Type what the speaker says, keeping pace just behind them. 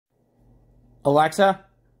Alexa,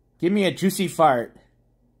 give me a juicy fart.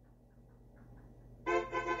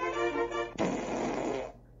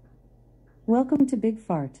 Welcome to Big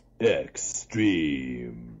Fart.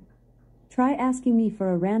 Extreme. Try asking me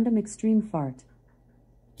for a random extreme fart.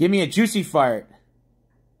 Give me a juicy fart.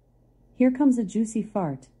 Here comes a juicy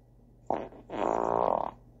fart.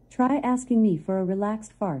 Try asking me for a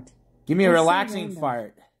relaxed fart. Give me a Or say relaxing random.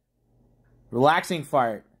 fart. Relaxing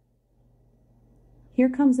fart. Here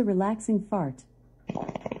comes a relaxing fart.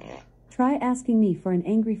 Try asking me for an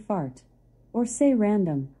angry fart. Or say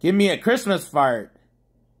random. Give me a Christmas fart.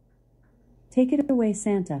 Take it away,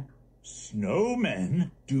 Santa.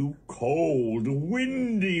 Snowmen do cold,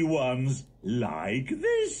 windy ones like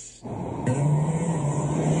this.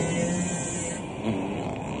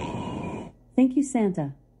 Thank you,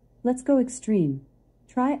 Santa. Let's go extreme.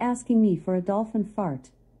 Try asking me for a dolphin fart.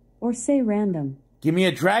 Or say random. Give me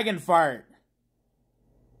a dragon fart.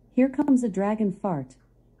 Here comes a dragon fart.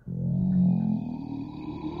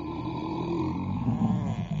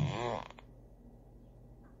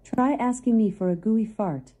 Try asking me for a gooey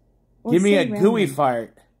fart. Or Give me say a gooey random.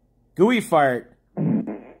 fart. Gooey fart.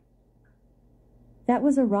 That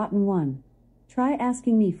was a rotten one. Try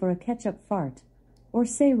asking me for a ketchup fart. Or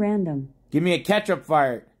say random. Give me a ketchup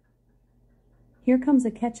fart. Here comes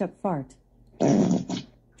a ketchup fart.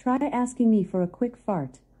 Try asking me for a quick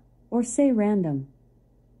fart. Or say random.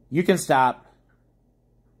 You can stop.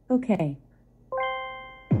 Okay.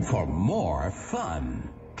 For more fun,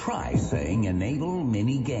 try saying enable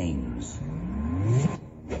mini games.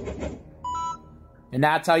 And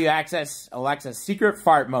that's how you access Alexa's secret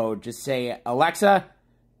fart mode. Just say, Alexa,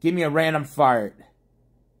 give me a random fart.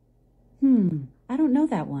 I don't know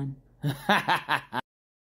that one.